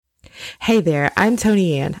Hey there, I'm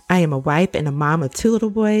Tony Ann. I am a wife and a mom of 2 little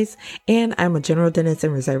boys, and I'm a general dentist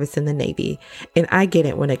and reservist in the Navy. And I get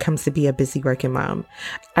it when it comes to be a busy working mom.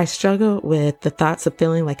 I struggle with the thoughts of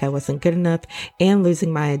feeling like I wasn't good enough and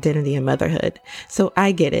losing my identity in motherhood. So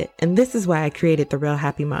I get it, and this is why I created The Real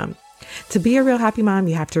Happy Mom. To be a real happy mom,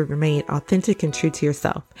 you have to remain authentic and true to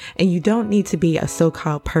yourself, and you don't need to be a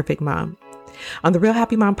so-called perfect mom. On the Real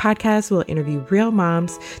Happy Mom podcast, we'll interview real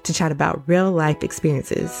moms to chat about real life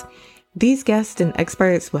experiences. These guests and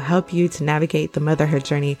experts will help you to navigate the motherhood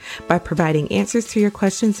journey by providing answers to your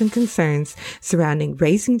questions and concerns surrounding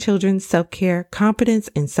raising children, self-care, confidence,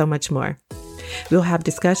 and so much more. We'll have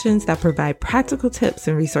discussions that provide practical tips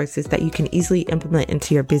and resources that you can easily implement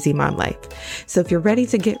into your busy mom life. So if you're ready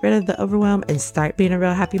to get rid of the overwhelm and start being a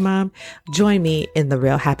real happy mom, join me in the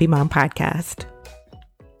Real Happy Mom podcast.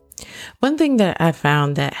 One thing that I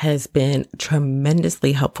found that has been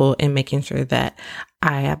tremendously helpful in making sure that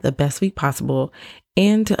I have the best week possible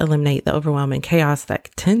and to eliminate the overwhelm and chaos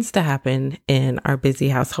that tends to happen in our busy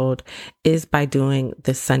household is by doing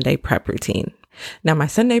the Sunday prep routine. Now, my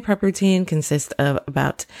Sunday prep routine consists of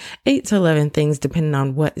about 8 to 11 things, depending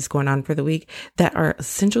on what is going on for the week, that are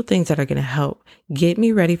essential things that are going to help get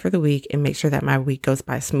me ready for the week and make sure that my week goes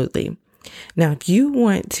by smoothly. Now, if you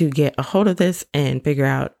want to get a hold of this and figure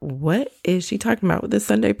out what is she talking about with this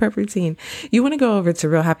Sunday prep routine, you want to go over to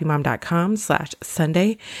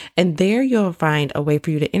realhappymom.com/Sunday, and there you'll find a way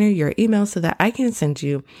for you to enter your email so that I can send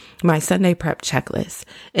you my Sunday prep checklist.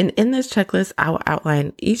 And in this checklist, I will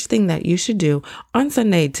outline each thing that you should do on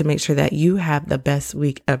Sunday to make sure that you have the best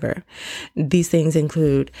week ever. These things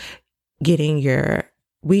include getting your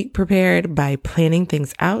week prepared by planning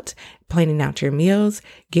things out, planning out your meals,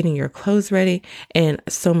 getting your clothes ready, and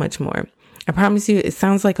so much more. I promise you, it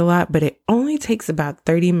sounds like a lot, but it only takes about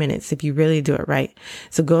 30 minutes if you really do it right.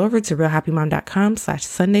 So go over to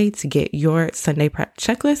realhappymom.com/Sunday to get your Sunday prep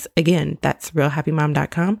checklist. Again, that's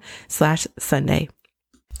realhappymom.com/Sunday.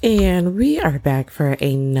 And we are back for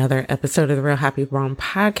another episode of the Real Happy Mom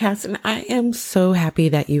podcast. And I am so happy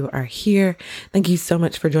that you are here. Thank you so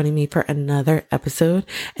much for joining me for another episode.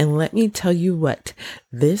 And let me tell you what,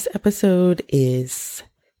 this episode is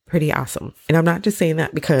pretty awesome. And I'm not just saying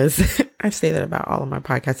that because I say that about all of my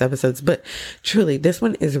podcast episodes, but truly, this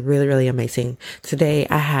one is really, really amazing. Today,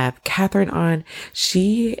 I have Catherine on.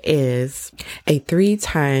 She is a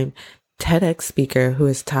 3-time TEDx speaker who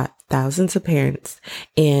has taught thousands of parents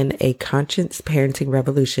in a conscious parenting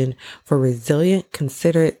revolution for resilient,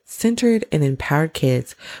 considerate, centered, and empowered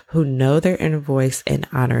kids who know their inner voice and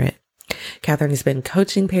honor it. Catherine has been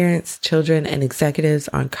coaching parents, children, and executives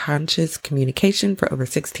on conscious communication for over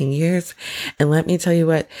 16 years. And let me tell you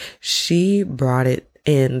what, she brought it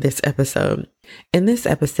in this episode. In this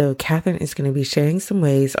episode, Catherine is going to be sharing some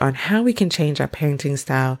ways on how we can change our parenting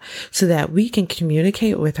style so that we can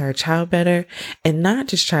communicate with our child better and not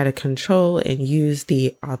just try to control and use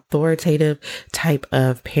the authoritative type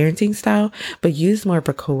of parenting style, but use more of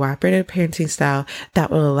a cooperative parenting style that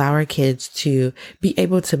will allow our kids to be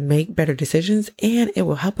able to make better decisions, and it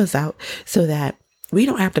will help us out so that we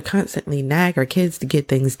don't have to constantly nag our kids to get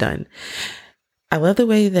things done. I love the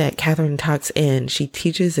way that Catherine talks and she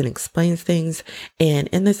teaches and explains things. And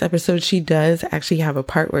in this episode, she does actually have a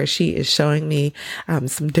part where she is showing me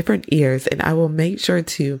some different ears. And I will make sure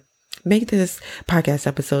to make this podcast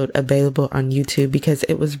episode available on YouTube because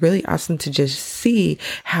it was really awesome to just see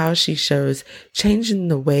how she shows changing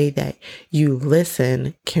the way that you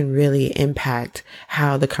listen can really impact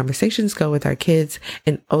how the conversations go with our kids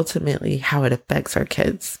and ultimately how it affects our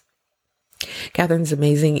kids. Catherine's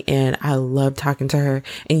amazing and I love talking to her,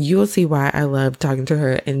 and you will see why I love talking to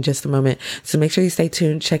her in just a moment. So make sure you stay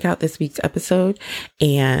tuned, check out this week's episode,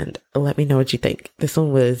 and let me know what you think. This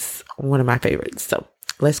one was one of my favorites. So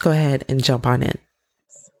let's go ahead and jump on in.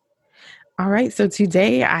 All right. So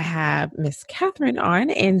today I have Miss Catherine on,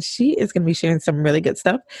 and she is going to be sharing some really good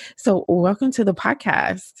stuff. So welcome to the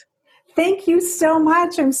podcast. Thank you so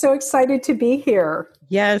much. I'm so excited to be here.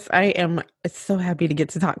 Yes, I am so happy to get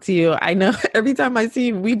to talk to you. I know every time I see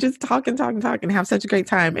you, we just talk and have such a great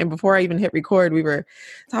time. And before I even hit record, we were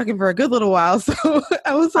talking for a good little while. So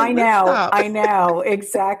I was like, I know,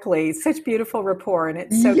 exactly. Such beautiful rapport. And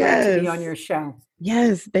it's so great to be on your show.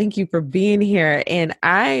 Yes, thank you for being here. And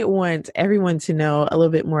I want everyone to know a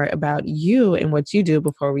little bit more about you and what you do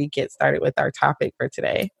before we get started with our topic for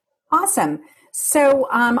today. Awesome. So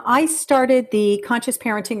I started the Conscious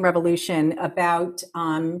Parenting Revolution about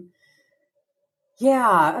 20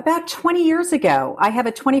 years ago. I have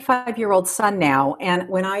a 25-year-old son now. And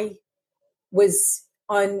when I was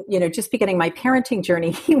on, just beginning my parenting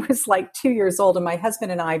journey, he was like 2 years old. And my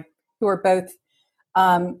husband and I, who are both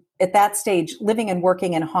at that stage living and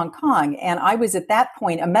working in Hong Kong. And I was at that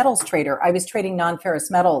point a metals trader. I was trading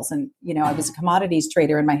non-ferrous metals, and, I was a commodities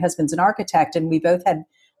trader, and my husband's an architect, and we both had,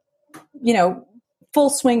 full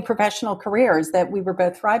swing professional careers that we were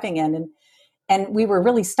both thriving in. And we were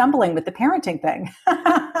really stumbling with the parenting thing.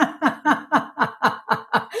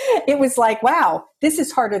 It was like, wow, this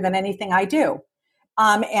is harder than anything I do.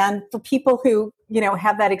 And for people who,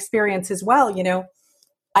 have that experience as well,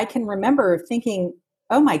 I can remember thinking,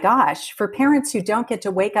 oh my gosh, for parents who don't get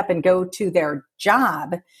to wake up and go to their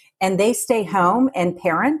job and they stay home and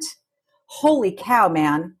parent, holy cow,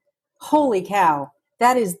 man, holy cow.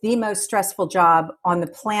 That is the most stressful job on the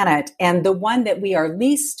planet, and the one that we are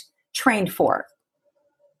least trained for.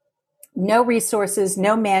 No resources,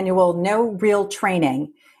 no manual, no real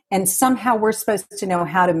training. And somehow we're supposed to know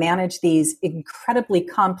how to manage these incredibly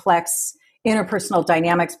complex interpersonal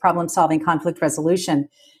dynamics, problem solving, conflict resolution.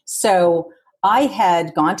 So I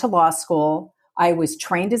had gone to law school. I was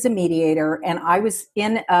trained as a mediator, and I was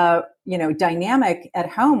in a, dynamic at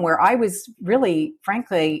home where I was really,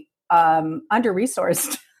 frankly,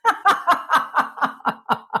 under-resourced.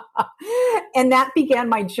 And that began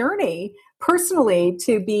my journey personally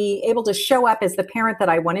to be able to show up as the parent that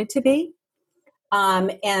I wanted to be.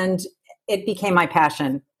 And it became my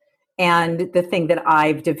passion. And the thing that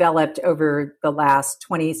I've developed over the last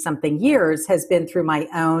 20 something years has been through my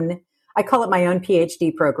own, I call it my own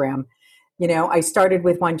PhD program. I started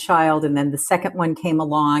with one child, and then the second one came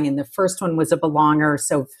along, and the first one was a belonger.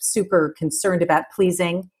 So super concerned about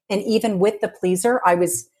pleasing. And even with the pleaser, I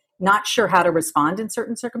was not sure how to respond in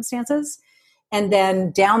certain circumstances. And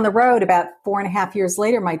then down the road, about 4.5 years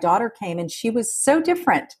later, my daughter came, and she was so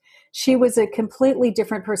different. She was a completely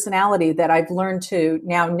different personality that I've learned to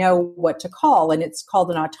now know what to call. And it's called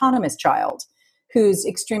an autonomous child, who's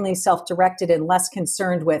extremely self-directed and less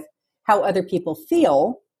concerned with how other people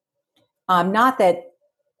feel. Not that,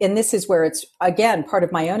 and this is where it's, again, part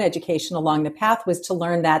of my own education along the path was to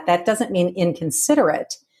learn that that doesn't mean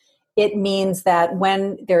inconsiderate. It means that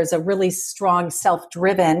when there's a really strong,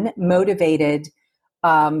 self-driven, motivated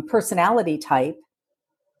personality type,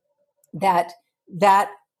 that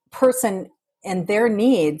person and their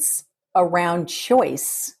needs around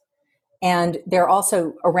choice, and they're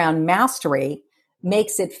also around mastery,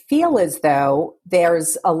 makes it feel as though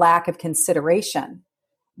there's a lack of consideration,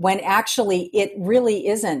 when actually it really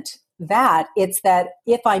isn't that. It's that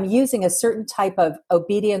if I'm using a certain type of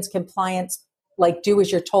obedience, compliance, like do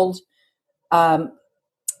as you're told,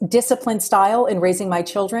 discipline style in raising my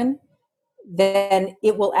children, then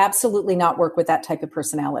it will absolutely not work with that type of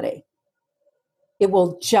personality. It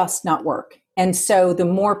will just not work. And so the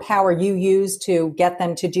more power you use to get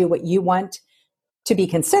them to do what you want, to be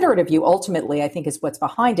considerate of you, ultimately, I think is what's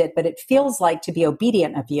behind it, but it feels like to be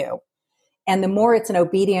obedient of you. And the more it's an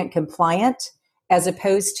obedient, compliant, as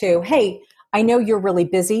opposed to, hey, I know you're really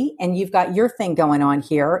busy and you've got your thing going on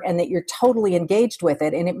here and that you're totally engaged with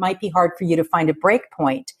it, and it might be hard for you to find a break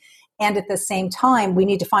point. And at the same time, we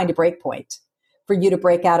need to find a break point for you to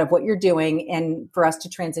break out of what you're doing and for us to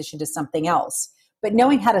transition to something else. But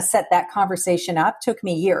knowing how to set that conversation up took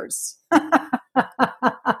me years. Got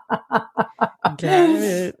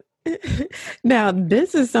it. Now,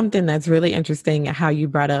 this is something that's really interesting, how you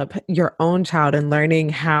brought up your own child and learning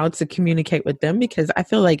how to communicate with them, because I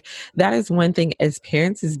feel like that is one thing as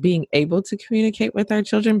parents, is being able to communicate with our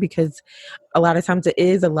children, because a lot of times it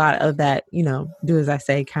is a lot of that, do as I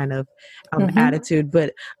say kind of attitude.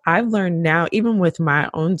 But I've learned now, even with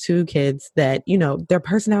my own two kids, that, their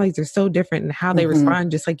personalities are so different, and how they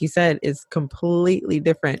respond, just like you said, is completely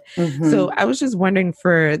different. So I was just wondering,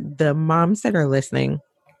 for the moms that are listening,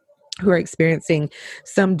 who are experiencing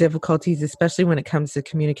some difficulties, especially when it comes to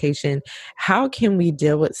communication, how can we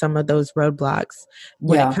deal with some of those roadblocks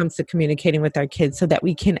when it comes to communicating with our kids, so that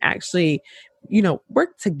we can actually,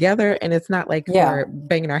 work together, and it's not like we're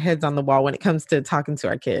banging our heads on the wall when it comes to talking to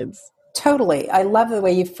our kids? Totally. I love the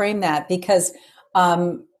way you frame that, because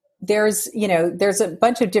there's a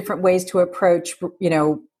bunch of different ways to approach,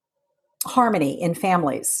 harmony in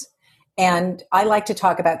families. And I like to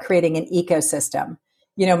talk about creating an ecosystem.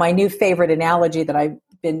 My new favorite analogy that I've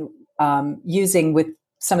been using with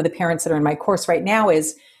some of the parents that are in my course right now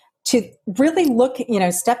is to really look,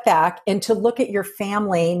 step back and to look at your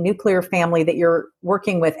family, nuclear family that you're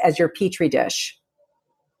working with, as your petri dish.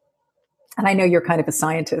 And I know you're kind of a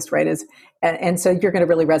scientist, right? And so you're going to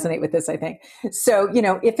really resonate with this, I think. So,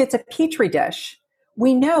 if it's a petri dish,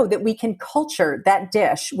 we know that we can culture that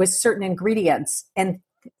dish with certain ingredients and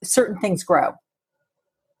certain things grow.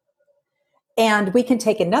 And we can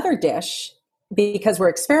take another dish, because we're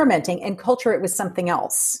experimenting, and culture it with something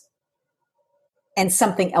else. and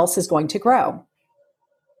something else is going to grow.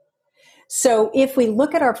 So if we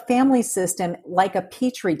look at our family system like a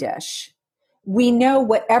petri dish, we know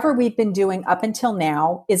whatever we've been doing up until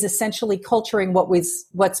now is essentially culturing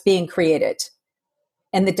what's being created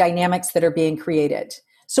and the dynamics that are being created.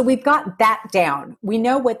 So we've got that down. We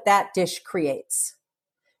know what that dish creates.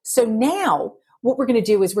 So now what we're going to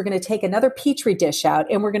do is we're going to take another petri dish out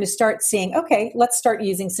and we're going to start seeing, okay, let's start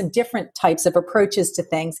using some different types of approaches to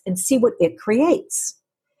things and see what it creates.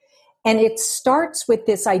 And it starts with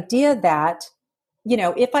this idea that,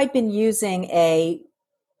 if I'd been using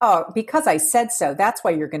because I said so, that's why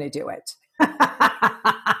you're going to do it.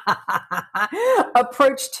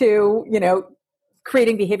 Approach to,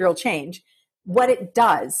 creating behavioral change. What it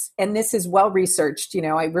does, and this is well researched,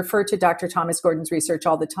 I refer to Dr. Thomas Gordon's research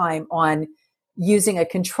all the time on using a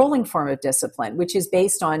controlling form of discipline, which is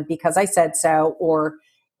based on because I said so, or,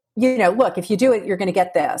 look, if you do it, you're going to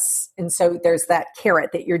get this. And so there's that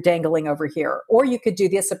carrot that you're dangling over here. Or you could do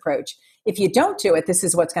this approach. If you don't do it, this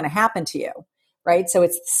is what's going to happen to you, right? So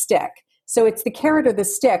it's the stick. So it's the carrot or the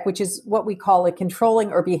stick, which is what we call a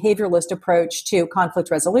controlling or behavioralist approach to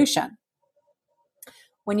conflict resolution.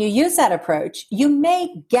 When you use that approach, you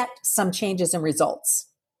may get some changes in results.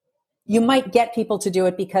 You might get people to do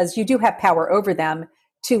it because you do have power over them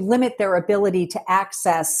to limit their ability to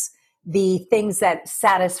access the things that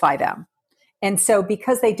satisfy them. And so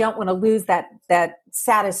because they don't want to lose that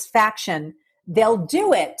satisfaction, they'll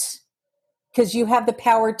do it because you have the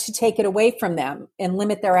power to take it away from them and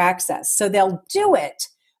limit their access. So they'll do it,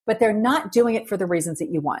 but they're not doing it for the reasons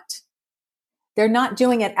that you want. They're not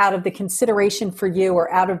doing it out of the consideration for you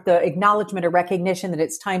or out of the acknowledgement or recognition that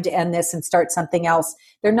it's time to end this and start something else.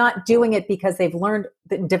 They're not doing it because they've learned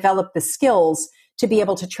and developed the skills to be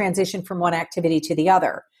able to transition from one activity to the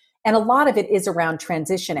other. And a lot of it is around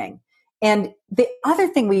transitioning. And the other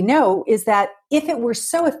thing we know is that if it were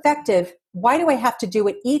so effective, why do I have to do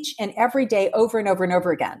it each and every day over and over and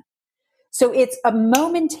over again? So it's a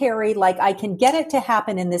momentary, like I can get it to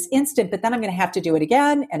happen in this instant, but then I'm going to have to do it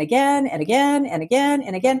again and again and again and again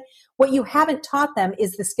and again. What you haven't taught them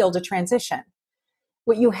is the skill to transition.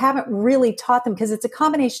 What you haven't really taught them, because it's a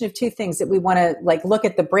combination of two things that we want to look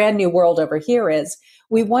at the brand new world over here is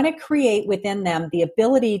we want to create within them the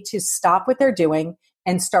ability to stop what they're doing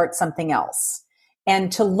and start something else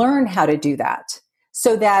and to learn how to do that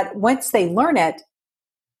so that once they learn it,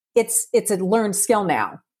 it's a learned skill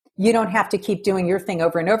now. You don't have to keep doing your thing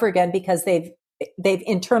over and over again because they've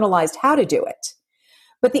internalized how to do it.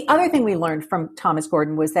 But the other thing we learned from Thomas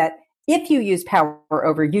Gordon was that if you use power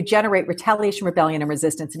over, you generate retaliation, rebellion, and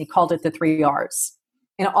resistance, and he called it the 3 R's.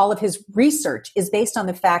 And all of his research is based on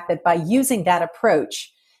the fact that by using that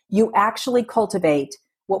approach, you actually cultivate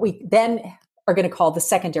what we then are going to call the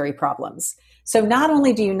secondary problems. So not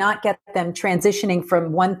only do you not get them transitioning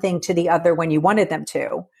from one thing to the other when you wanted them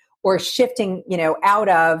to, or shifting, out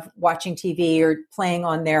of watching TV or playing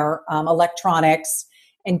on their electronics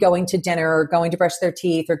and going to dinner or going to brush their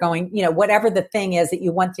teeth or going, whatever the thing is that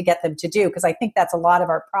you want to get them to do. Because I think that's a lot of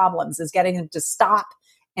our problems is getting them to stop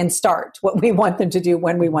and start what we want them to do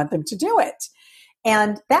when we want them to do it.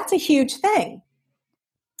 And that's a huge thing.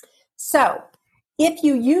 So if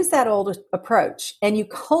you use that old approach and you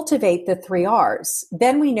cultivate the 3 R's,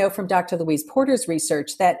 then we know from Dr. Louise Porter's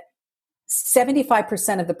research that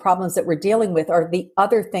 75% of the problems that we're dealing with are the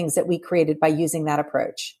other things that we created by using that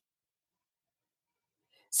approach.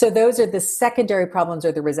 So those are the secondary problems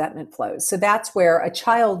or the resentment flows. So that's where a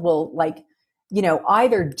child will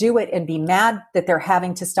either do it and be mad that they're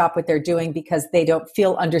having to stop what they're doing because they don't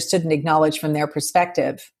feel understood and acknowledged from their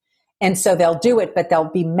perspective. And so they'll do it, but they'll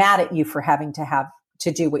be mad at you for having to have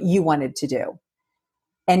to do what you wanted to do.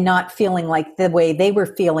 And not feeling like the way they were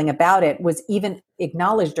feeling about it was even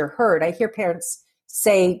acknowledged or heard. I hear parents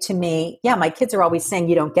say to me, yeah, my kids are always saying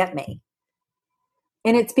you don't get me.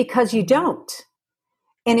 And it's because you don't.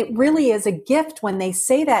 And it really is a gift when they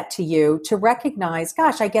say that to you to recognize,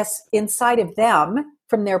 gosh, I guess inside of them,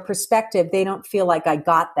 from their perspective, they don't feel like I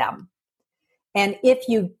got them. And if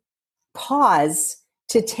you pause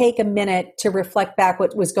to take a minute to reflect back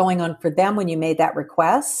what was going on for them when you made that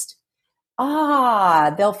request,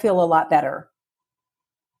 they'll feel a lot better.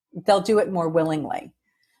 They'll do it more willingly.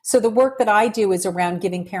 So the work that I do is around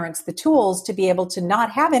giving parents the tools to be able to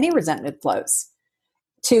not have any resentment flows,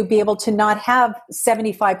 to be able to not have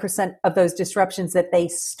 75% of those disruptions that they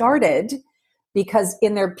started because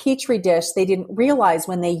in their petri dish, they didn't realize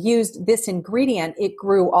when they used this ingredient, it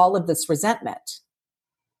grew all of this resentment.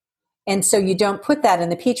 And so you don't put that in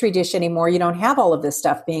the petri dish anymore. You don't have all of this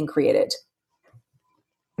stuff being created.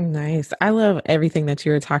 Nice. I love everything that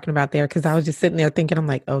you were talking about there because I was just sitting there thinking, I'm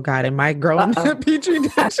like, oh God, am I growing a Uh-oh. petri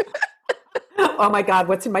dish? Oh my God,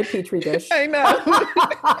 what's in my petri dish? I know.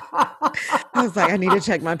 I was like, I need to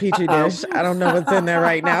check my petri Uh-oh. dish. I don't know what's in there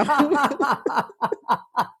right now.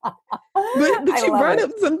 But I you love brought it.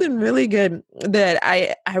 up something really good that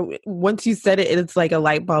I once you said it, it's like a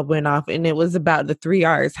light bulb went off, and it was about the 3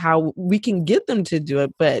 R's, how we can get them to do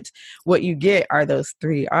it, but what you get are those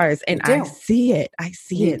 3 R's. And You do. I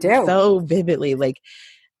see You it do. so vividly. Like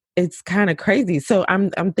it's kind of crazy. So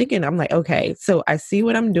I'm thinking, I'm like, okay, so I see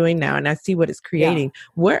what I'm doing now and I see what it's Yeah. creating.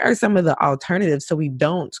 What are some of the alternatives so we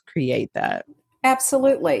don't create that?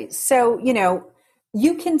 Absolutely. So,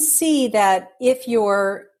 you can see that if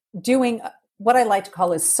you're doing what I like to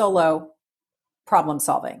call is solo problem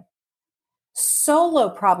solving. Solo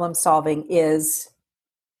problem solving is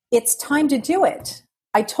it's time to do it.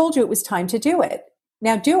 I told you it was time to do it.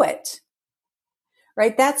 Now do it.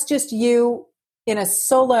 Right? That's just you in a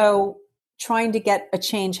solo trying to get a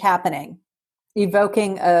change happening,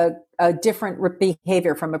 evoking a different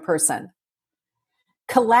behavior from a person.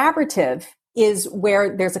 Collaborative is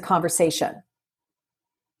where there's a conversation.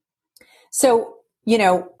 So,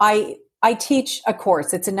 I teach a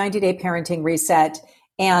course. It's a 90-day parenting reset.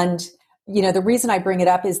 And, the reason I bring it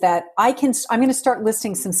up is that I'm going to start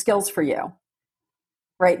listing some skills for you,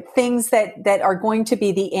 right? Things that are going to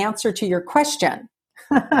be the answer to your question.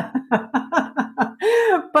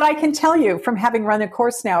 But I can tell you from having run a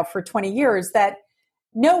course now for 20 years that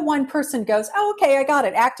no one person goes, oh, okay, I got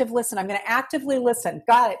it. Active listen. I'm going to actively listen.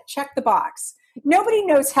 Got it. Check the box. Nobody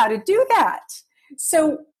knows how to do that.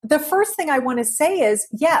 So the first thing I want to say is,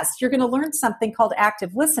 yes, you're going to learn something called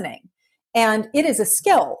active listening. And it is a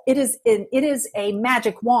skill. It is a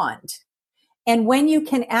magic wand. And when you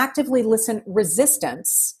can actively listen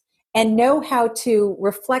resistance and know how to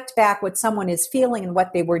reflect back what someone is feeling and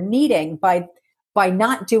what they were needing by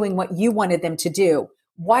not doing what you wanted them to do.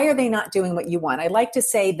 Why are they not doing what you want? I like to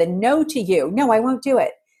say the no to you, no, I won't do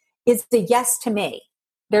it, is the yes to me.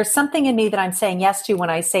 There's something in me that I'm saying yes to when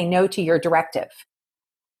I say no to your directive.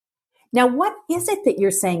 Now, what is it that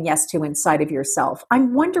you're saying yes to inside of yourself?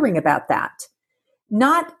 I'm wondering about that.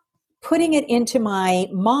 Not putting it into my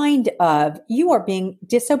mind of you are being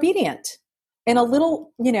disobedient and I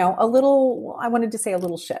wanted to say a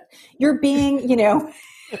little shit. You're being,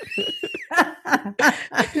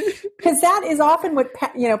 because that is often what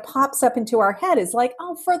pops up into our head is like,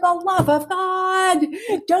 oh, for the love of God,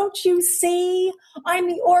 don't you see? I'm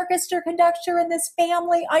the orchestra conductor in this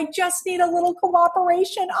family. I just need a little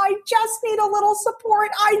cooperation. I just need a little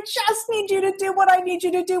support. I just need you to do what I need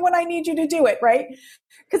you to do when I need you to do it, right?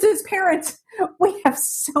 Because as parents, we have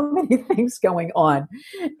so many things going on,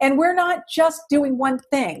 and we're not just doing one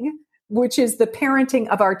thing, which is the parenting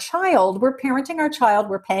of our child. We're parenting our child.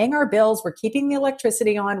 We're paying our bills. We're keeping the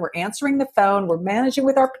electricity on. We're answering the phone. We're managing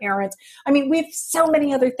with our parents. I mean, we have so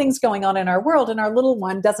many other things going on in our world, and our little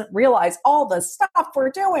one doesn't realize all the stuff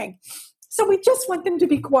we're doing. So we just want them to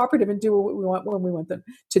be cooperative and do what we want when we want them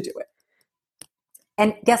to do it.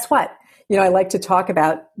 And guess what? I like to talk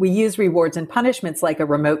about, we use rewards and punishments like a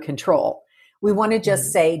remote control. We want to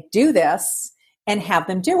just say, do this and have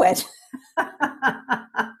them do it. And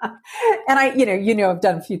I've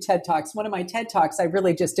done a few TED Talks. One of my TED Talks, I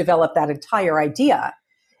really just developed that entire idea.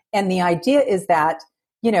 And the idea is that,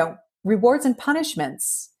 rewards and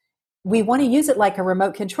punishments, we want to use it like a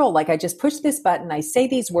remote control. Like I just push this button, I say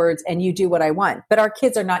these words, and you do what I want. But our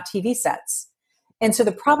kids are not TV sets. And so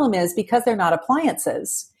the problem is because they're not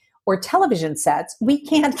appliances or television sets, we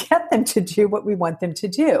can't get them to do what we want them to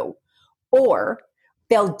do. Or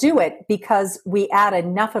they'll do it because we add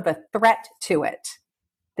enough of a threat to it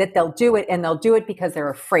that they'll do it, and they'll do it because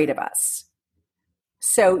they're afraid of us.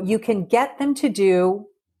 So you can get them to do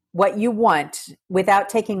what you want without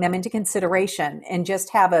taking them into consideration and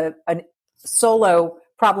just have a solo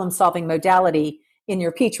problem-solving modality in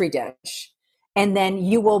your petri dish. And then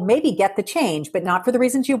you will maybe get the change, but not for the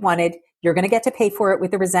reasons you wanted. You're going to get to pay for it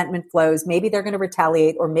with the resentment flows. Maybe they're going to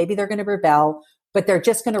retaliate, or maybe they're going to rebel, but they're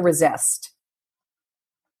just going to resist.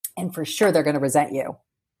 And for sure, they're going to resent you.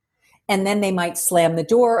 And then they might slam the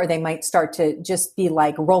door, or they might start to just be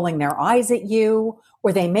like rolling their eyes at you,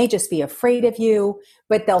 or they may just be afraid of you,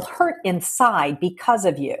 but they'll hurt inside because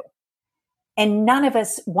of you. And none of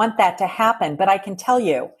us want that to happen. But I can tell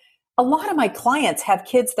you, a lot of my clients have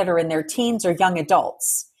kids that are in their teens or young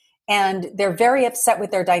adults, and they're very upset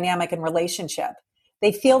with their dynamic and relationship.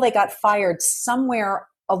 They feel they got fired somewhere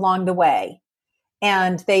along the way,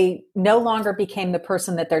 and they no longer became the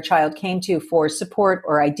person that their child came to for support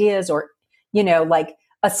or ideas or, like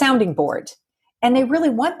a sounding board. and they really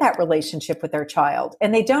want that relationship with their child,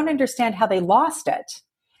 and they don't understand how they lost it.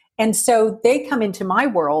 And so they come into my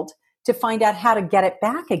world to find out how to get it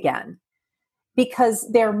back again,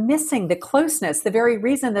 because they're missing the closeness, the very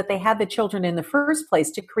reason that they had the children in the first place,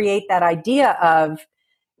 to create that idea of,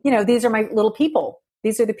 these are my little people.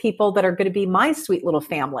 These are the people that are going to be my sweet little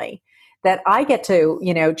family that I get to,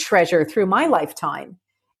 treasure through my lifetime.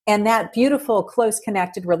 And that beautiful, close,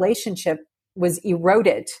 connected relationship was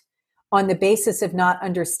eroded on the basis of not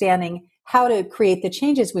understanding how to create the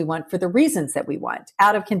changes we want for the reasons that we want,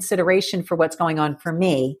 out of consideration for what's going on for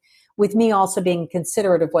me, with me also being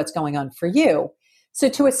considerate of what's going on for you. So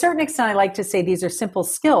to a certain extent, I like to say these are simple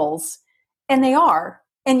skills, and they are,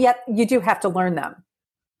 and yet you do have to learn them.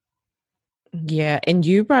 Yeah. And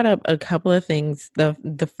you brought up a couple of things.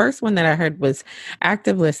 The first one that I heard was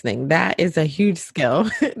active listening. That is a huge skill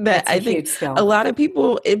that I think a lot of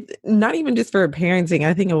people, not even just for parenting,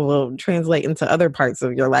 I think it will translate into other parts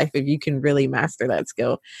of your life if you can really master that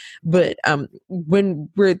skill. But when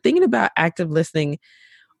we're thinking about active listening,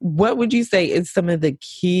 what would you say is some of the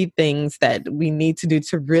key things that we need to do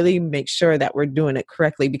to really make sure that we're doing it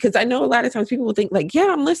correctly? Because I know a lot of times people will think like, yeah,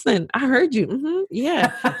 I'm listening. I heard you. Mm-hmm,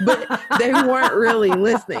 yeah. But they weren't really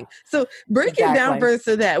listening. So break it down first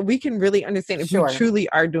so that we can really understand if we truly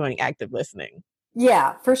are doing active listening.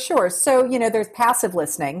 Yeah, for sure. So, there's passive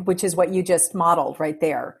listening, which is what you just modeled right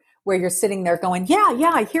there, where you're sitting there going,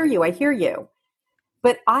 yeah, I hear you.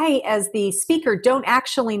 But I, as the speaker, don't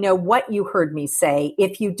actually know what you heard me say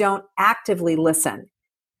if you don't actively listen.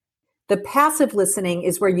 The passive listening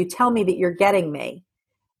is where you tell me that you're getting me.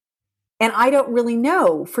 And I don't really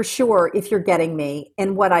know for sure if you're getting me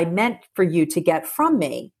and what I meant for you to get from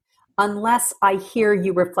me, unless I hear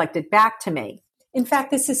you reflected back to me. In fact,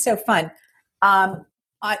 this is so fun. I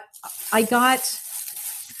got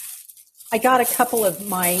a couple of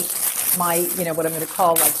my what I'm going to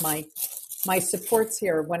call like my supports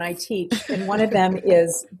here when I teach. And one of them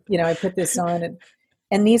is, I put this on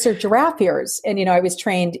and these are giraffe ears. And, I was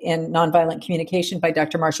trained in nonviolent communication by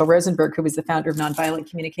Dr. Marshall Rosenberg, who was the founder of nonviolent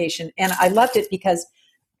communication. And I loved it because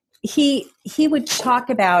he would talk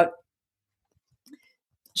about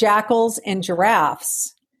jackals and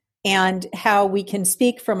giraffes and how we can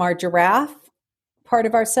speak from our giraffe part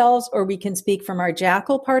of ourselves, or we can speak from our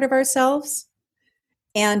jackal part of ourselves.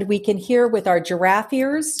 And we can hear with our giraffe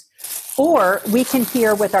ears, or we can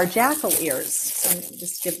hear with our jackal ears. So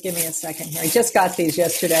just give me a second here. I just got these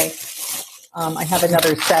yesterday. I have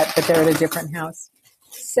another set, but they're at a different house.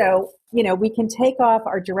 So, we can take off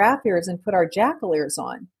our giraffe ears and put our jackal ears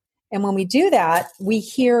on. And when we do that, we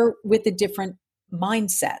hear with a different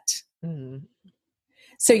mindset. Mm.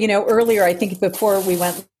 So, earlier, I think before we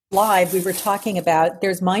went live, we were talking about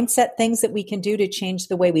there's mindset things that we can do to change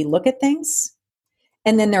the way we look at things.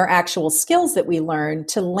 And then there are actual skills that we learn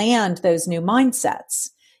to land those new mindsets.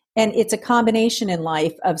 And it's a combination in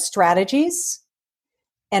life of strategies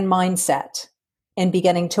and mindset, and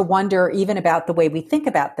beginning to wonder even about the way we think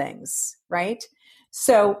about things, right?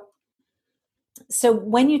 So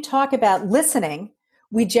when you talk about listening,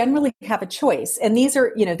 we generally have a choice. And these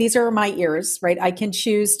are my ears, right? I can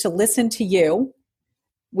choose to listen to you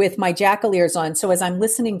with my jackal ears on. So as I'm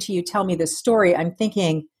listening to you tell me this story, I'm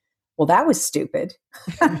thinking, well, that was stupid.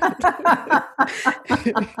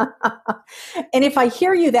 And if I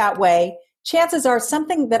hear you that way, chances are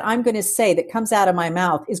something that I'm going to say that comes out of my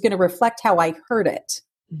mouth is going to reflect how I heard it.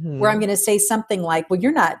 Mm-hmm. Where I'm going to say something like, well,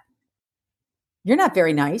 you're not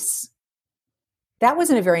very nice. That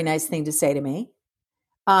wasn't a very nice thing to say to me.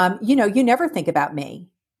 You never think about me.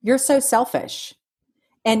 You're so selfish.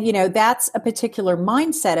 And, that's a particular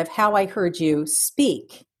mindset of how I heard you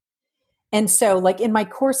speak. And so like in my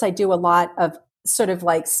course, I do a lot of sort of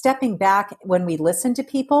like stepping back when we listen to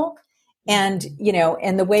people. And,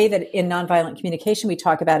 and the way that in nonviolent communication we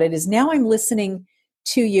talk about it is now I'm listening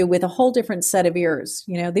to you with a whole different set of ears.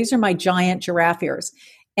 These are my giant giraffe ears.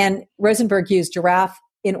 And Rosenberg used giraffe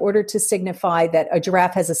in order to signify that a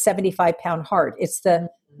giraffe has a 75-pound heart. It's the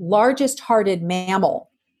largest hearted mammal.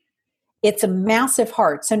 It's a massive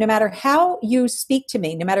heart. So no matter how you speak to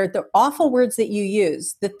me, no matter the awful words that you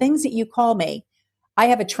use, the things that you call me, I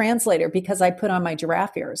have a translator because I put on my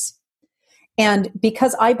giraffe ears. And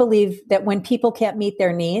because I believe that when people can't meet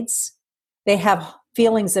their needs, they have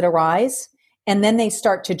feelings that arise, and then they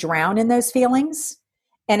start to drown in those feelings.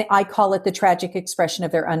 And I call it the tragic expression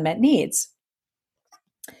of their unmet needs.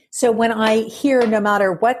 So when I hear, no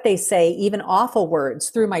matter what they say, even awful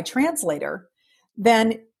words through my translator,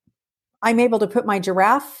 then I'm able to put my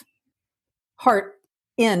giraffe heart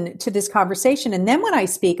into this conversation. And then when I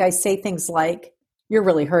speak, I say things like, you're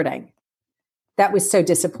really hurting. That was so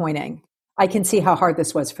disappointing. I can see how hard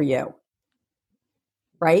this was for you.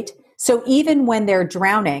 Right? So even when they're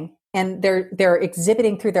drowning and they're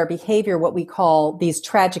exhibiting through their behavior what we call these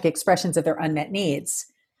tragic expressions of their unmet needs,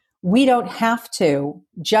 we don't have to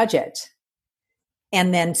judge it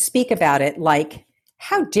and then speak about it like,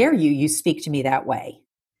 how dare you speak to me that way?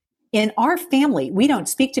 In our family, we don't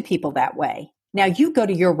speak to people that way. Now you go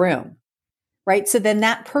to your room, right? So then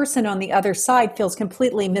that person on the other side feels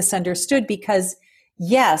completely misunderstood because,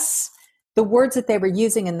 yes, the words that they were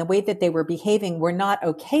using and the way that they were behaving were not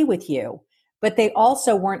okay with you, but they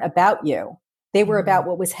also weren't about you. They were about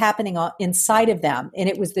what was happening inside of them, and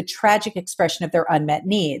it was the tragic expression of their unmet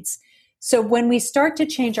needs. So when we start to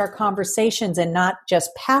change our conversations and not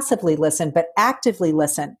just passively listen, but actively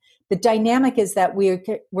listen, the dynamic is that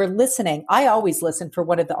we're listening. I always listen for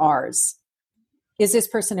one of the R's. Is this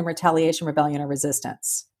person in retaliation, rebellion, or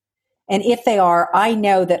resistance? And if they are, I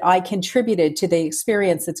know that I contributed to the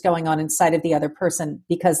experience that's going on inside of the other person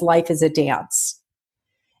because life is a dance.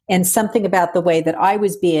 And something about the way that I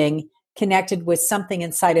was being connected with something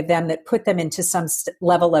inside of them that put them into some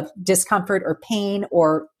level of discomfort or pain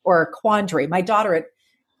or a quandary. My daughter at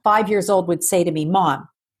 5 years old would say to me, Mom,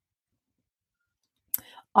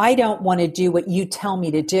 I don't want to do what you tell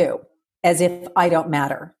me to do, as if I don't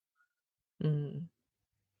matter. Mm.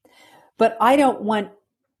 But I don't want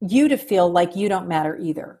you to feel like you don't matter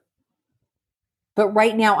either. But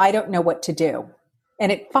right now, I don't know what to do.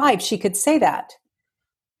 And at 5, she could say that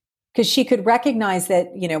because she could recognize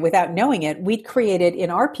that, without knowing it, we'd created in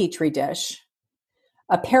our Petri dish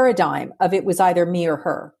a paradigm of it was either me or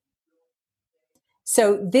her.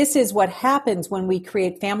 So this is what happens when we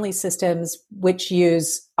create family systems which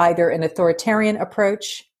use either an authoritarian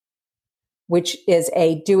approach, which is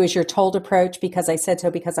a do as you're told approach, because I said so,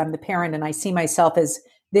 because I'm the parent and I see myself as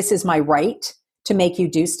this is my right to make you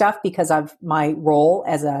do stuff because of my role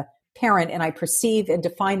as a parent, and I perceive and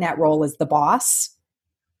define that role as the boss.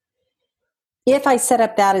 If I set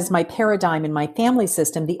up that as my paradigm in my family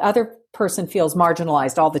system, the other person feels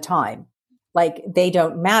marginalized all the time. Like they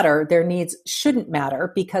don't matter, their needs shouldn't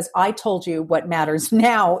matter because I told you what matters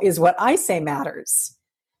now is what I say matters.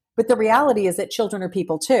 But the reality is that children are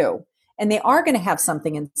people too, and they are going to have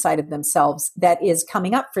something inside of themselves that is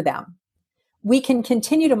coming up for them. We can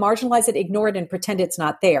continue to marginalize it, ignore it, and pretend it's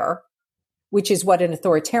not there, which is what an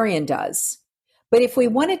authoritarian does. But if we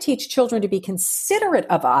want to teach children to be considerate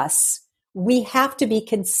of us, we have to be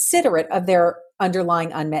considerate of their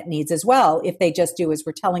underlying unmet needs as well, if they just do as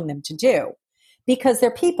we're telling them to do, because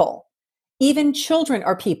they're people. Even children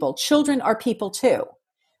are people. Children are people too.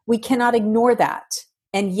 We cannot ignore that.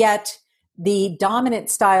 And yet the dominant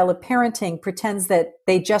style of parenting pretends that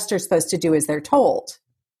they just are supposed to do as they're told.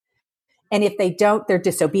 And if they don't, they're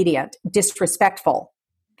disobedient, disrespectful.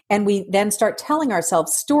 And we then start telling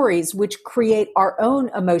ourselves stories which create our own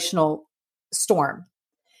emotional storm.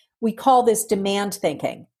 We call this demand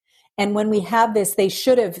thinking. And when we have this, they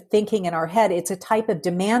should have thinking in our head, it's a type of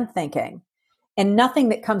demand thinking. And nothing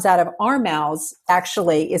that comes out of our mouths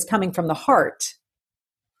actually is coming from the heart.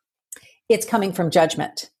 It's coming from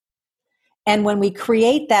judgment. And when we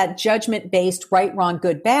create that judgment-based right, wrong,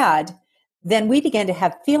 good, bad, then we begin to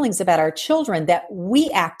have feelings about our children that we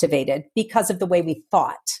activated because of the way we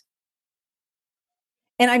thought.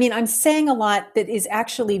 And I mean, I'm saying a lot that is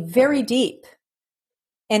actually very deep.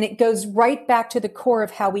 And it goes right back to the core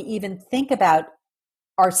of how we even think about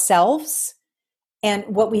ourselves and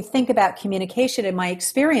what we think about communication. And my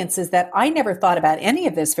experience is that I never thought about any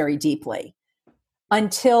of this very deeply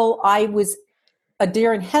until I was a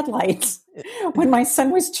deer in headlights when my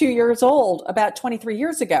son was 2 years old, about 23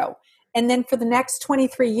 years ago. And then for the next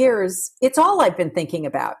 23 years, it's all I've been thinking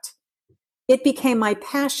about. It became my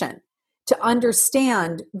passion to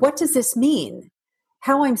understand, what does this mean?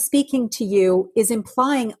 How I'm speaking to you is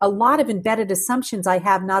implying a lot of embedded assumptions I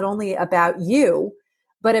have, not only about you,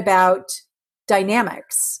 but about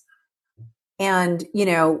dynamics and,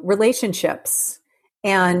 relationships.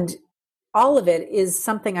 And all of it is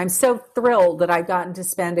something I'm so thrilled that I've gotten to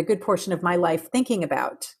spend a good portion of my life thinking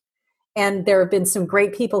about. And there have been some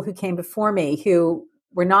great people who came before me who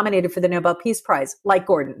were nominated for the Nobel Peace Prize, like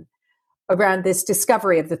Gordon, around this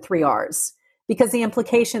discovery of the 3 R's. Because the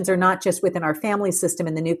implications are not just within our family system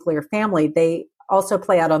and the nuclear family, they also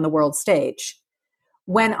play out on the world stage.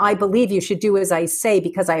 When I believe you should do as I say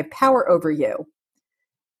because I have power over you,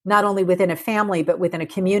 not only within a family, but within a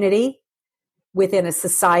community, within a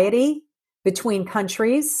society, between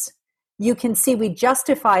countries, you can see we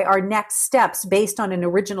justify our next steps based on an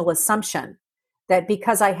original assumption that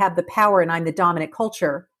because I have the power and I'm the dominant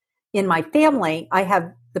culture in my family, I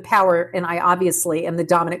have the power, and I obviously am the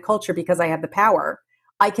dominant culture because I have the power.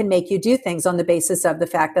 I can make you do things on the basis of the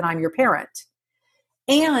fact that I'm your parent.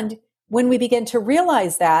 And when we begin to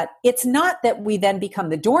realize that, it's not that we then become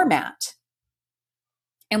the doormat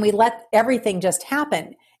and we let everything just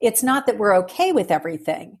happen. It's not that we're okay with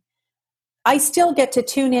everything. I still get to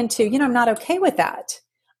tune into, I'm not okay with that.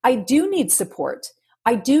 I do need support.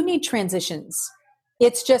 I do need transitions.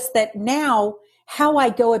 It's just that now how I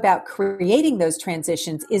go about creating those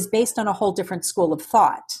transitions is based on a whole different school of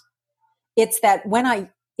thought. It's that when I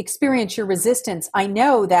experience your resistance, I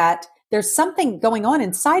know that there's something going on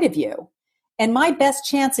inside of you. And my best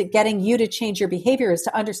chance at getting you to change your behavior is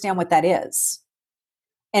to understand what that is.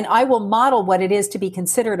 And I will model what it is to be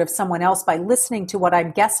considerate of someone else by listening to what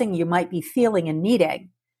I'm guessing you might be feeling and needing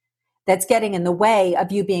that's getting in the way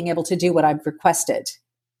of you being able to do what I've requested.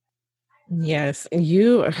 Yes.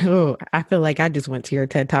 I feel like I just went to your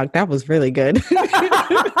TED Talk. That was really good.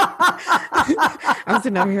 I'm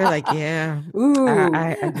sitting over here like, yeah,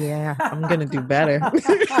 I'm going to do better.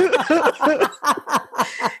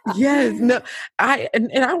 Yes. No, I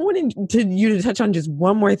wanted you to touch on just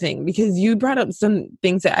one more thing, because you brought up some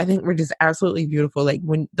things that I think were just absolutely beautiful. Like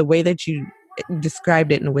when the way that you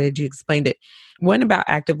described it and the way that you explained it. One about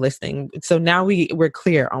active listening. So now we're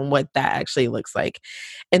clear on what that actually looks like.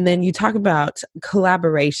 And then you talk about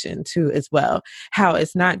collaboration too, as well. How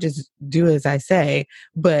it's not just do as I say,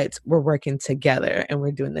 but we're working together and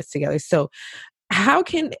we're doing this together. So how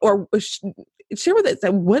can, or share with us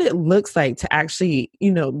what it looks like to actually,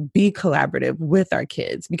 be collaborative with our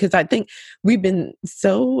kids? Because I think we've been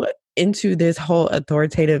so into this whole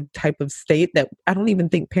authoritative type of state that I don't even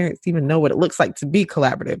think parents even know what it looks like to be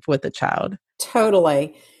collaborative with a child.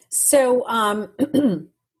 Totally. So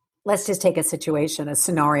let's just take a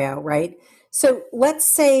scenario, right? So let's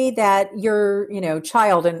say that your,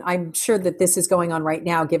 child, and I'm sure that this is going on right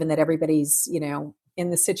now, given that everybody's, in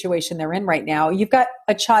the situation they're in right now. You've got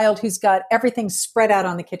a child who's got everything spread out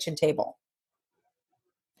on the kitchen table.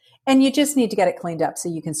 And you just need to get it cleaned up so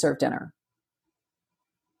you can serve dinner.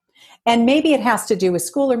 And maybe it has to do with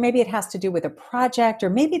school, or maybe it has to do with a project, or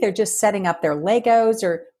maybe they're just setting up their Legos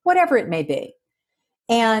or whatever it may be.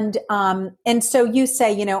 And so you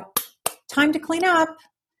say, time to clean up,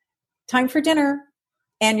 time for dinner.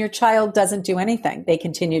 And your child doesn't do anything. They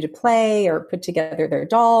continue to play or put together their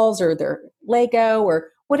dolls or their Lego or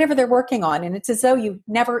whatever they're working on. And it's as though you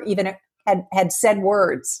never even had said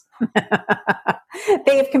words.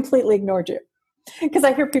 They have completely ignored you. Because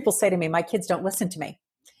I hear people say to me, my kids don't listen to me.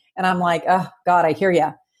 And I'm like, oh, God, I hear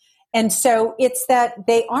you. And so it's that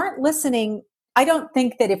they aren't listening. I don't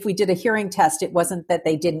think that if we did a hearing test, it wasn't that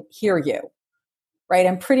they didn't hear you, right?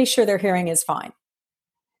 I'm pretty sure their hearing is fine.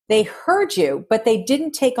 They heard you, but they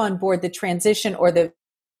didn't take on board the transition or the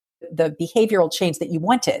behavioral change that you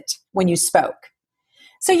wanted when you spoke.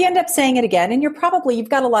 So you end up saying it again, and you've got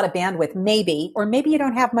a lot of bandwidth, maybe, or maybe you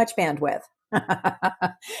don't have much bandwidth.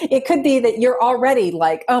 It could be that you're already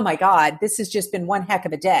like, oh my God, this has just been one heck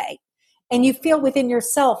of a day. And you feel within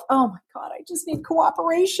yourself, oh my God, I just need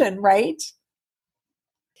cooperation, right?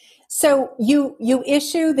 So you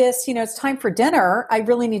issue this, it's time for dinner. I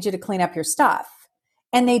really need you to clean up your stuff.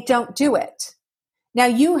 And they don't do it. Now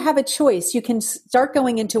you have a choice. You can start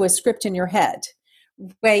going into a script in your head,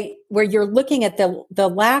 right, where you're looking at the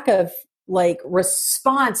lack of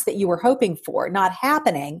response that you were hoping for not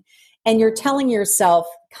happening. And you're telling yourself,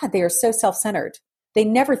 God, they are so self-centered. They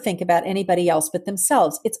never think about anybody else but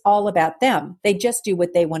themselves. It's all about them. They just do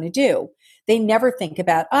what they want to do. They never think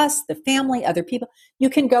about us, the family, other people. You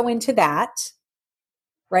can go into that,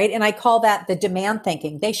 right? And I call that the demand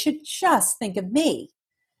thinking. They should just think of me.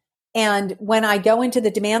 And when I go into the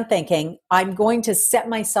demand thinking, I'm going to set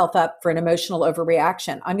myself up for an emotional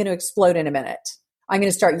overreaction. I'm going to explode in a minute. I'm going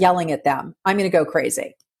to start yelling at them. I'm going to go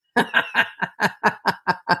crazy.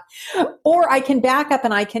 Or I can back up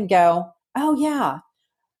and I can go, oh yeah,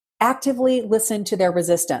 actively listen to their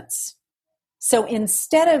resistance. So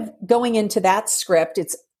instead of going into that script,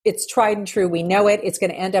 it's tried and true. We know it. It's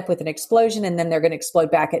going to end up with an explosion, and then they're going to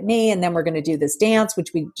explode back at me. And then we're going to do this dance,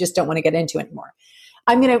 which we just don't want to get into anymore.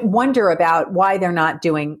 I'm going to wonder about why they're not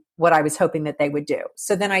doing what I was hoping that they would do.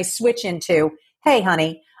 So then I switch into, hey,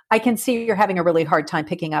 honey, I can see you're having a really hard time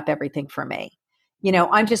picking up everything for me.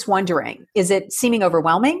 I'm just wondering, is it seeming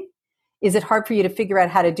overwhelming? Is it hard for you to figure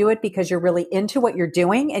out how to do it because you're really into what you're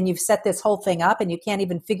doing and you've set this whole thing up and you can't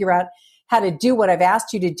even figure out how to do what I've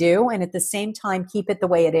asked you to do and at the same time keep it the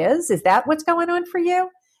way it is? Is that what's going on for you?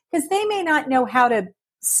 Because they may not know how to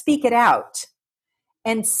speak it out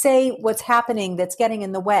and say what's happening that's getting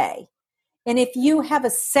in the way. And if you have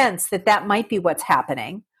a sense that that might be what's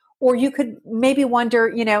happening, or you could maybe wonder,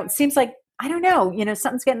 it seems like, I don't know,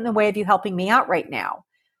 something's getting in the way of you helping me out right now.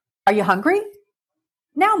 Are you hungry?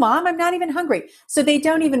 No, mom, I'm not even hungry. So they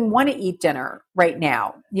don't even want to eat dinner right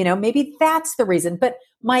now. Maybe that's the reason. But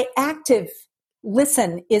my active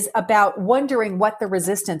listen is about wondering what the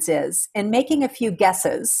resistance is and making a few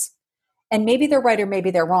guesses. And maybe they're right or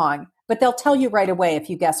maybe they're wrong, but they'll tell you right away if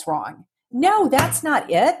you guess wrong. No, that's not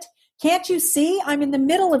it. Can't you see? I'm in the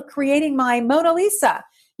middle of creating my Mona Lisa.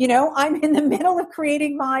 I'm in the middle of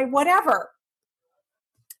creating my whatever.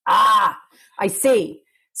 I see.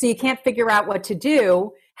 So you can't figure out what to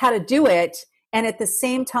do, how to do it, and at the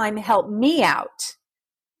same time help me out.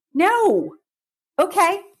 No.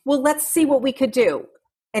 Okay, well, let's see what we could do.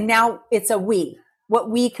 And now it's a we, what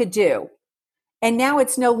we could do. And now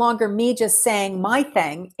it's no longer me just saying my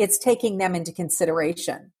thing, it's taking them into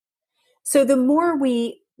consideration. So the more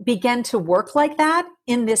we begin to work like that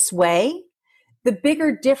in this way, the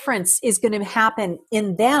bigger difference is going to happen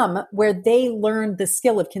in them where they learn the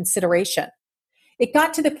skill of consideration. It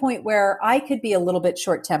got to the point where I could be a little bit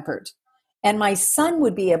short-tempered, and my son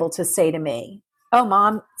would be able to say to me, "Oh,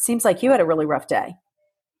 Mom, seems like you had a really rough day."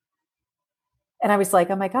 And I was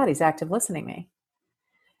like, "Oh my God, he's active listening to me."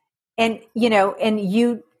 And,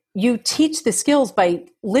 you teach the skills by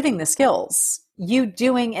living the skills. You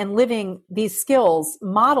doing and living these skills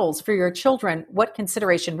models for your children what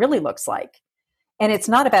consideration really looks like. And it's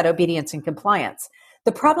not about obedience and compliance.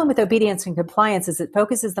 The problem with obedience and compliance is it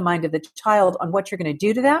focuses the mind of the child on what you're going to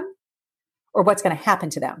do to them or what's going to happen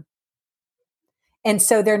to them. And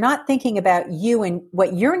so they're not thinking about you and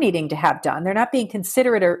what you're needing to have done. They're not being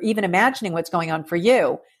considerate or even imagining what's going on for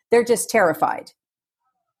you. They're just terrified.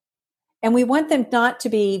 And we want them not to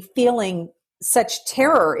be feeling such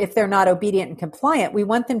terror if they're not obedient and compliant. We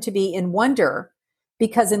want them to be in wonder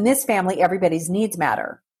because in this family, everybody's needs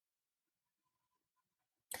matter.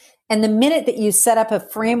 And the minute that you set up a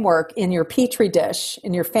framework in your petri dish,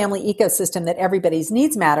 in your family ecosystem that everybody's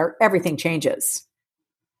needs matter, everything changes.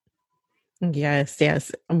 Yes.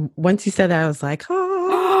 Once you said that, I was like,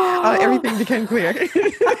 everything became clear.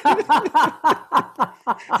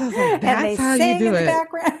 I was like, that's how you do it.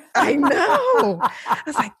 I know. I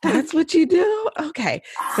was like, that's what you do? Okay.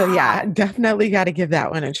 So yeah, definitely got to give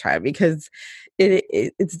that one a try because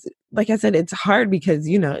it's like I said, it's hard because,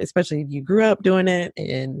 especially if you grew up doing it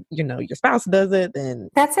and, your spouse does it, then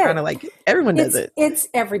that's it. Kind of like everyone does it. It's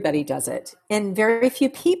everybody does it. And very few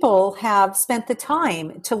people have spent the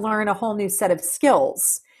time to learn a whole new set of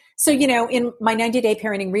skills. So, in my 90-day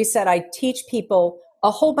parenting reset, I teach people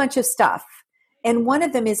a whole bunch of stuff. And one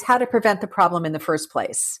of them is how to prevent the problem in the first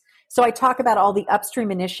place. So I talk about all the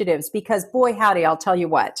upstream initiatives because boy, howdy, I'll tell you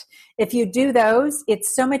what, if you do those,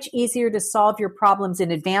 it's so much easier to solve your problems in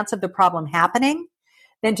advance of the problem happening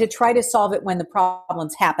than to try to solve it when the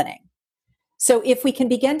problem's happening. So if we can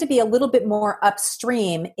begin to be a little bit more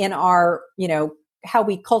upstream in our, how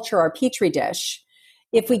we culture our petri dish,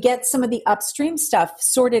 if we get some of the upstream stuff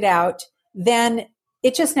sorted out, then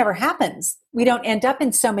it just never happens. We don't end up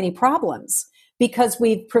in so many problems because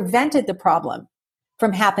we've prevented the problem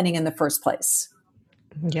from happening in the first place.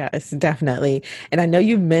 Yes, definitely. And I know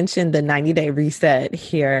you mentioned the 90-day reset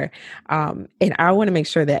here. And I want to make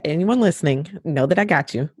sure that anyone listening know that I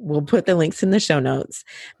got you. We'll put the links in the show notes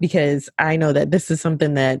because I know that this is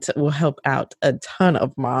something that will help out a ton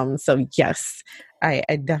of moms. So yes, I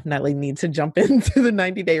definitely need to jump into the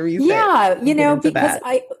 90-day reset. Yeah, because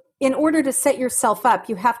in order to set yourself up,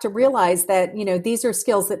 you have to realize that, these are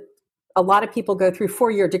skills that a lot of people go through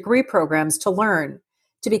 4-year degree programs to learn,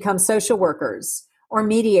 to become social workers or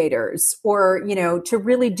mediators, or, to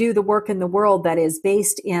really do the work in the world that is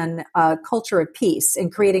based in a culture of peace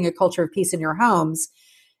and creating a culture of peace in your homes.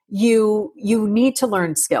 You need to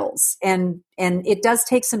learn skills, and it does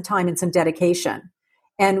take some time and some dedication.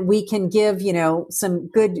 And we can give, some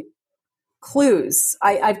good clues.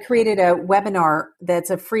 I've created a webinar that's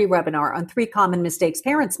a free webinar on 3 common mistakes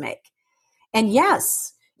parents make. And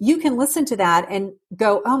yes, you can listen to that and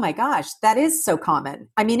go, oh my gosh, that is so common.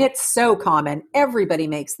 I mean, it's so common. Everybody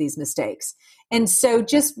makes these mistakes. And so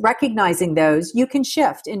just recognizing those, you can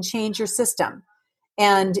shift and change your system.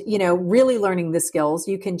 And, really learning the skills,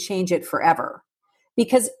 you can change it forever.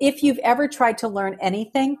 Because if you've ever tried to learn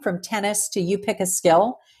anything from tennis to you pick a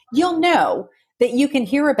skill, you'll know that you can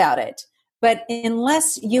hear about it. But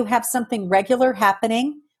unless you have something regular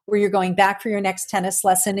happening, where you're going back for your next tennis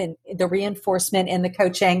lesson and the reinforcement and the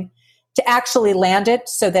coaching to actually land it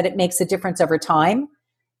so that it makes a difference over time.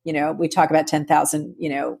 We talk about 10,000,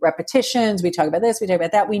 repetitions. We talk about this, we talk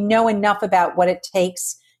about that. We know enough about what it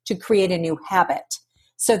takes to create a new habit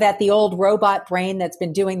so that the old robot brain that's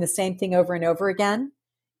been doing the same thing over and over again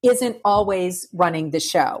isn't always running the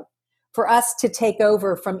show. For us to take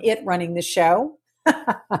over from it running the show,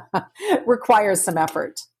 requires some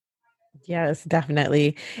effort. Yes,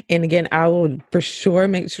 definitely. And again, I will for sure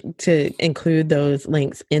make sure to include those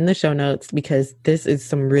links in the show notes because this is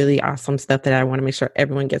some really awesome stuff that I want to make sure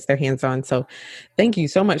everyone gets their hands on. So thank you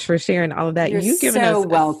so much for sharing all of that. You're You've given so us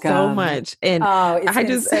welcome. so much. And it's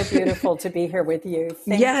been so beautiful to be here with you.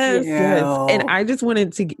 Thank you. Yes. And I just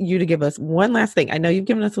wanted you to give us one last thing. I know you've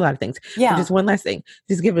given us a lot of things. Yeah. But just one last thing.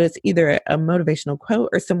 Just give us either a motivational quote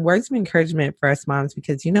or some words of encouragement for us moms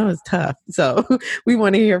because it's tough. So we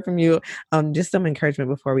want to hear from you. Just some encouragement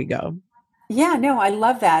before we go. Yeah, no, I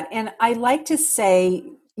love that. And I like to say,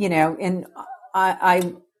 and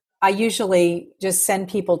I usually just send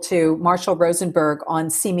people to Marshall Rosenberg on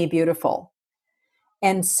See Me Beautiful.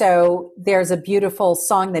 And so there's a beautiful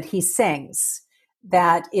song that he sings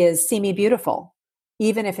that is See Me Beautiful,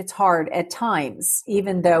 even if it's hard at times,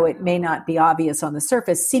 even though it may not be obvious on the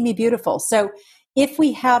surface, see me beautiful. So if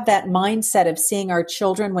we have that mindset of seeing our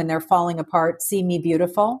children when they're falling apart, see me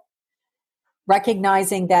beautiful,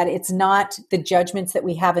 recognizing that it's not the judgments that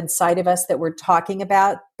we have inside of us that we're talking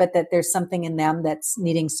about, but that there's something in them that's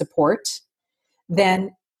needing support,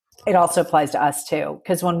 then it also applies to us too.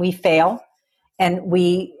 Because when we fail and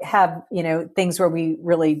we have, things where we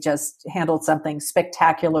really just handled something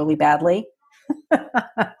spectacularly badly,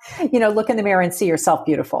 look in the mirror and see yourself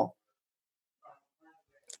beautiful.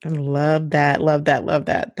 I love that. Love that. Love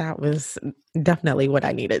that. That was definitely what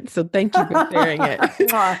I needed. So thank you for sharing it.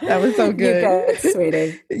 That was so good. You bet,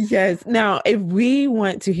 sweetie. Yes. Now, if we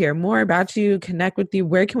want to hear more about you, connect with you,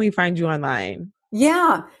 where can we find you online?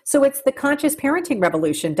 Yeah. So it's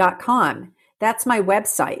theconsciousparentingrevolution.com. That's my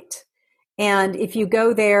website. And if you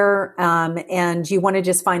go there and you want to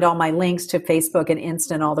just find all my links to Facebook and Insta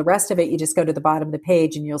and all the rest of it, you just go to the bottom of the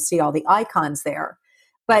page and you'll see all the icons there.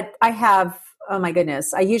 But I have, oh my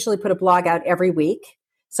goodness, I usually put a blog out every week.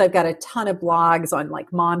 So I've got a ton of blogs on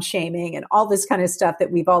like mom shaming and all this kind of stuff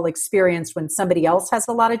that we've all experienced when somebody else has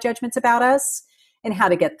a lot of judgments about us and how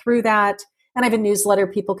to get through that. And I have a newsletter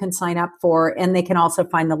people can sign up for, and they can also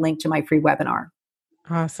find the link to my free webinar.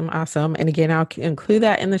 Awesome. Awesome. And again, I'll include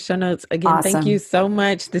that in the show notes. Again, Awesome. Thank you so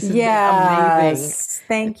much. This has been amazing.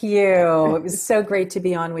 Thank you. It was so great to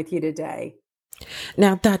be on with you today.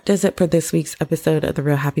 Now that does it for this week's episode of the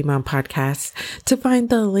Real Happy Mom podcast. To find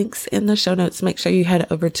the links in the show notes, make sure you head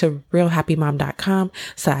over to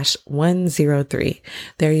realhappymom.com/103.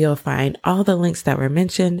 There you'll find all the links that were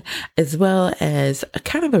mentioned, as well as a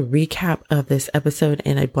kind of a recap of this episode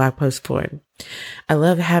in a blog post form. I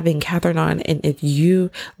love having Catherine on, and if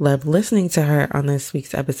you love listening to her on this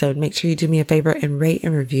week's episode, make sure you do me a favor and rate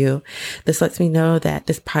and review. This lets me know that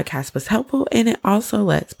this podcast was helpful, and it also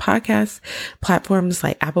lets podcasts, platforms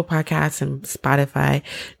like Apple Podcasts and Spotify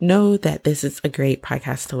know that this is a great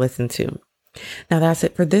podcast to listen to. Now that's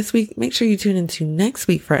it for this week. Make sure you tune into next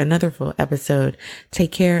week for another full episode.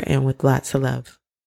 Take care and with lots of love.